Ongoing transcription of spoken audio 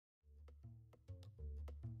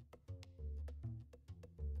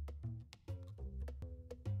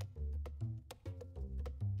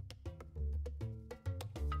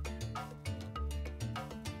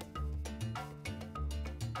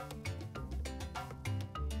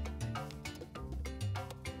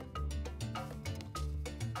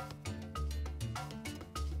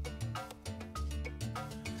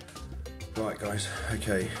Right guys,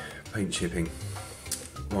 okay, paint chipping.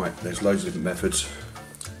 Right, there's loads of different methods.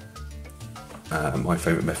 My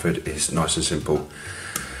favourite method is nice and simple.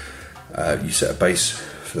 You set a base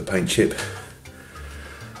for the paint chip.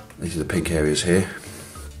 These are the pink areas here.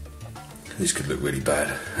 This could look really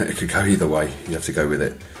bad. It could go either way, you have to go with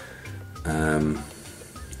it.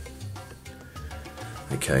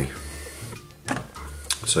 Okay,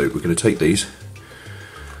 so we're going to take these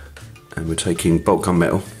and we're taking bolt gun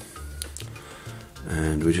metal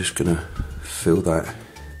and we're just going to fill that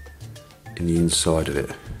in the inside of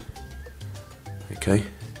it. Okay,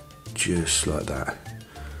 just like that.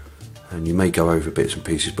 And you may go over bits and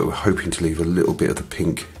pieces, but we're hoping to leave a little bit of the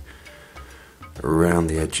pink around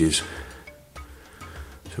the edges.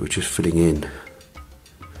 So we're just filling in.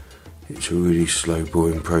 It's a really slow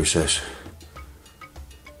boring process.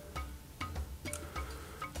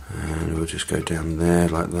 And we'll just go down there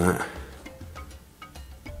like that.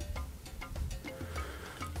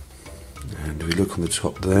 And we look on the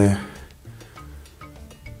top there.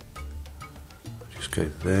 Just go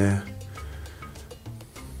there.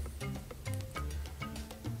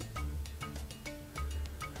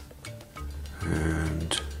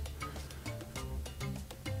 And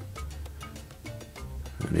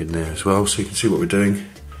in there as well, so you can see what we're doing.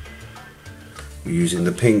 We're using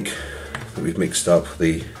the pink that we've mixed up,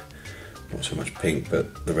 not so much pink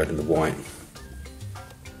but the red and the white,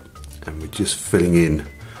 and we're just filling in,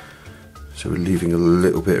 so we're leaving a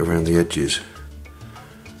little bit around the edges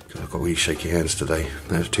because I've got really shaky hands today.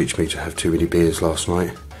 That was teach me to have too many beers last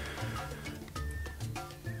night.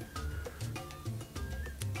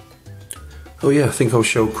 Oh yeah, I think I was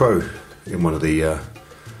Shell Crow in one of the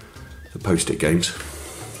post-it games.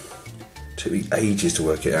 Took me ages to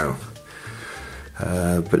work it out,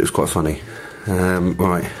 but it was quite funny.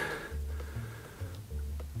 Right,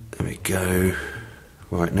 there we go.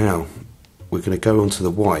 Right, now we're going to go onto the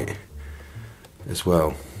white as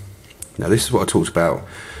well. Now this is what I talked about.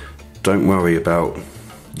 Don't worry about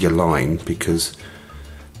your line because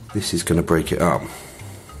this is going to break it up.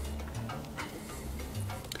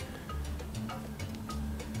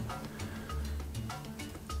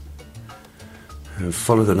 And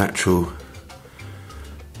follow the natural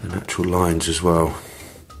lines as well,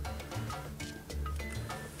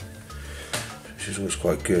 which is always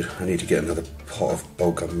quite good. I need to get another pot of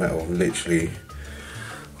bolt gun metal. I'm literally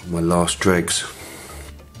on my last dregs.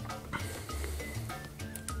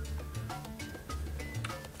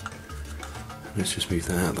 Let's just move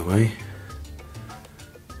that out of the way.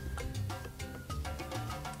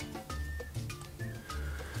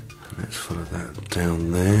 Let's follow that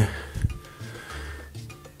down there.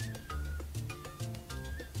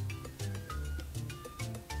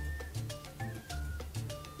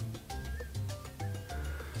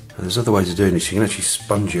 There's other ways of doing this. You can actually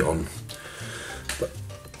sponge it on,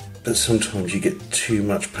 but sometimes you get too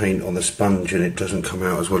much paint on the sponge and it doesn't come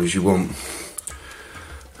out as well as you want.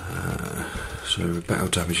 So we're better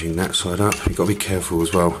damaging that side up. You've got to be careful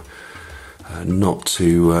as well not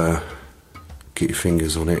to get your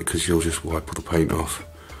fingers on it because you'll just wipe all the paint off.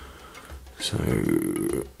 So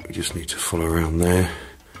you just need to follow around there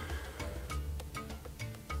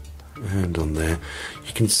and on there.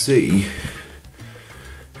 You can see,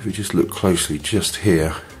 if we just look closely just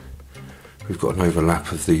here, we've got an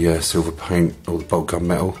overlap of the silver paint or the bolt gun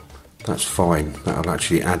metal. That's fine, that'll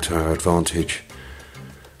actually add to our advantage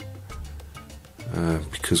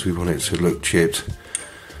because we want it to look chipped.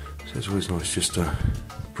 So it's always nice just to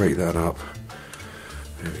break that up.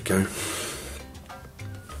 There we go.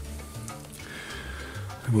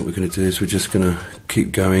 And what we're going to do is we're just going to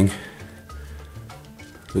keep going,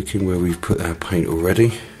 looking where we've put our paint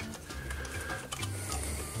already.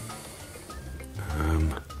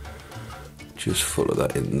 Just follow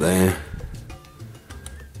that in there.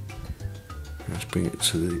 Let's bring it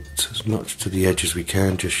to as much to the edge as we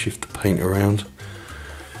can. Just shift the paint around.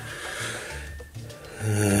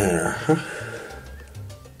 And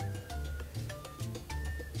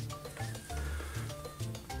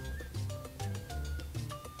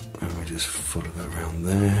we just follow that around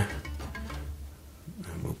there.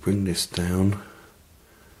 And we'll bring this down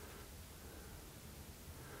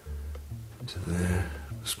to there.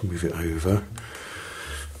 Let's move it over.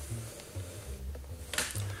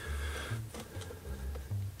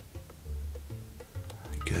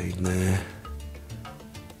 Again there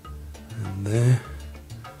and there.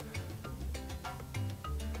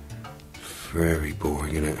 Very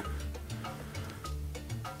boring, isn't it?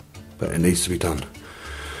 But it needs to be done.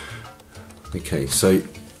 Okay, so you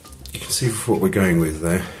can see what we're going with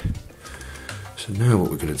there. So now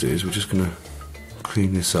what we're going to do is we're just going to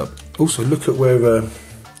clean this up. Also look at where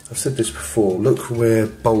I've said this before, look where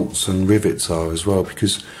bolts and rivets are as well,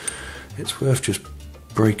 because it's worth just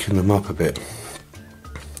breaking them up a bit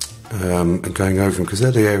and going over them, because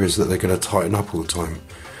they're the areas that they're going to tighten up all the time.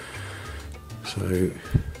 So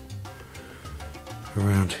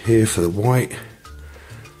around here for the white,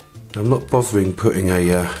 I'm not bothering putting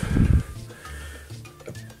an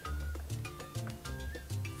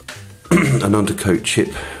undercoat chip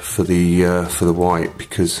for the white,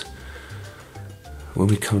 because when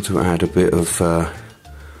we come to add a bit of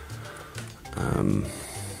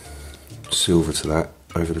silver to that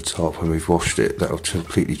over the top when we've washed it, that'll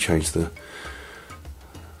completely change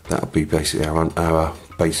that'll be basically our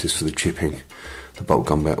basis for the chipping. The bolt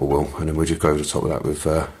gunmetal will, and then we'll just go over the top of that with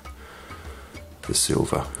the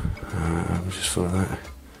silver. We'll just follow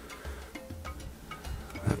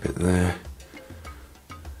that bit there.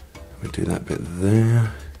 We'll do that bit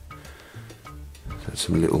there. Add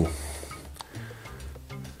some little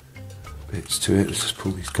bits to it. Let's just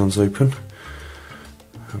pull these guns open.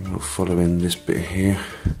 I'm not following this bit here.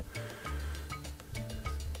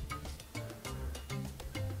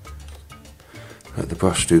 Let the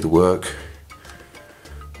brush do the work.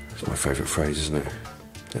 That's my favourite phrase, isn't it?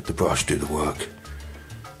 Let the brush do the work.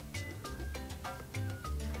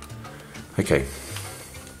 Okay,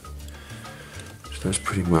 so that's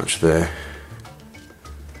pretty much there.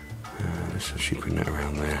 Let's actually bring that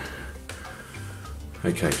around there.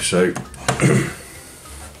 Okay, so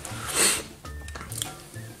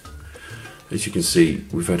as you can see,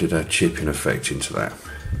 we've added our chipping effect into that.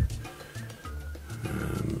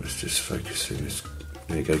 Let's just focus in this.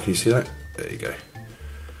 There you go, can you see that? There you go.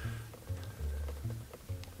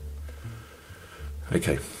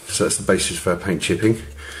 Okay, so that's the basis for our paint chipping.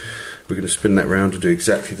 We're going to spin that round and do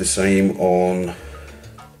exactly the same on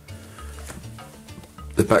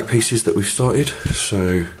the back pieces that we've started.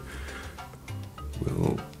 So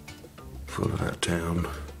we'll follow that down.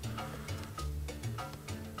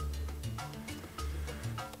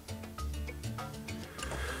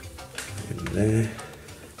 In there.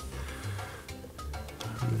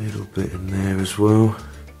 A little bit in there as well.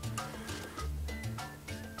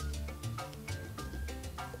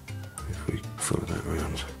 If we follow that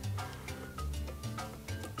round.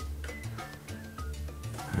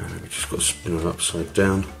 And we just got to spin it upside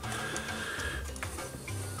down.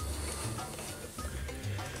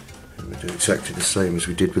 And we do exactly the same as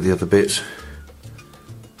we did with the other bits.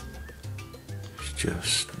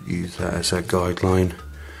 Just use that as our guideline.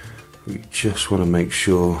 We just want to make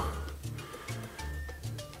sure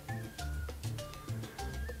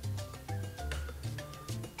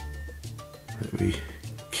that we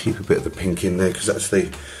keep a bit of the pink in there, because that's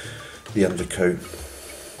the undercoat.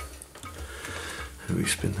 And we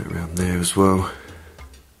spin that around there as well.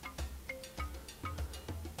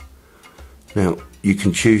 Now, you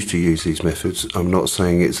can choose to use these methods. I'm not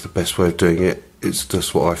saying it's the best way of doing it. It's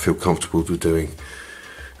just what I feel comfortable with doing.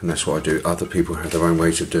 And that's what I do. Other people have their own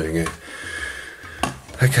ways of doing it.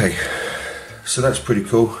 Okay, so that's pretty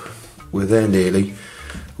cool. We're there nearly.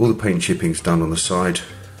 All the paint chipping's done on the side.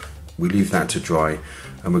 We leave that to dry,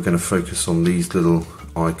 and we're going to focus on these little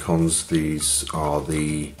icons. These are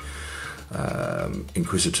the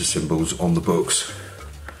Inquisitor symbols on the books.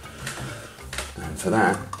 And for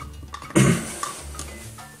that,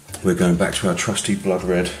 we're going back to our trusty blood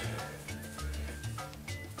red.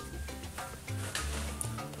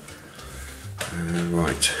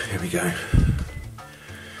 Right, here we go.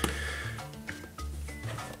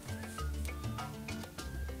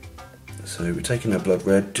 So we're taking that blood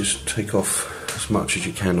red, just take off as much as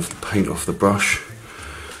you can of the paint off the brush.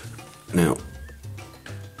 Now,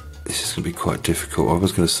 this is going to be quite difficult. I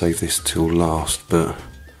was going to save this till last, but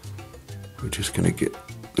we're just going to get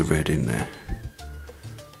the red in there.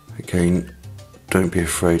 Again, don't be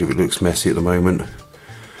afraid if it looks messy at the moment,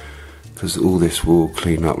 because all this will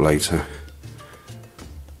clean up later.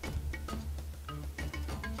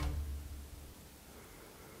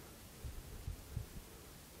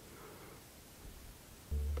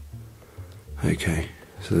 Okay,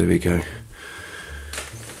 so there we go.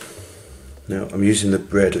 Now I'm using the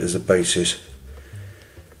red as a basis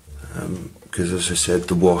because, as I said,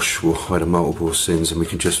 the wash will hide multiple sins, and we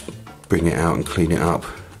can just bring it out and clean it up.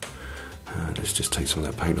 Let's just take some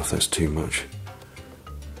of that paint off, that's too much.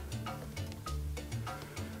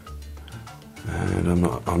 And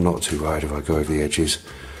I'm not too worried if I go over the edges.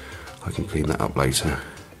 I can clean that up later.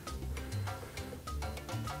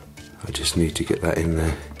 I just need to get that in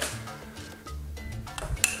there.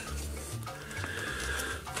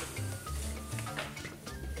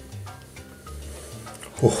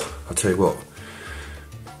 Oh, I'll tell you what,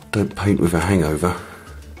 don't paint with a hangover.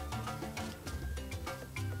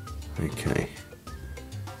 Okay,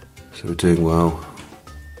 so we're doing well.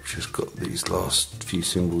 We've just got these last few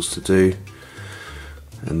symbols to do,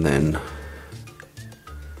 and then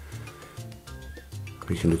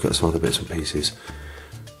we can look at some other bits and pieces.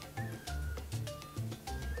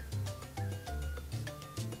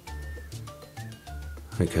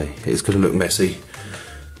 Okay, it's going to look messy,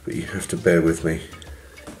 but you have to bear with me.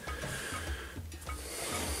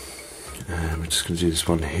 And we're just going to do this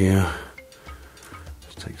one here.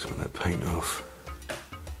 Just take some of that paint off.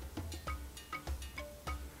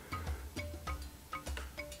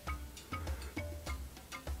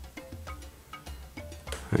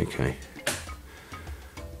 Okay.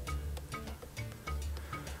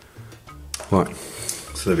 Right,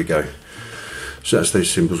 so there we go. So that's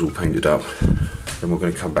those symbols all painted up. Then we're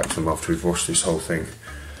going to come back to them after we've washed this whole thing.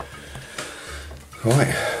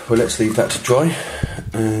 Alright, well let's leave that to dry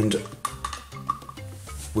and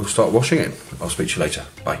we'll start washing it. I'll speak to you later.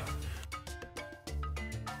 Bye.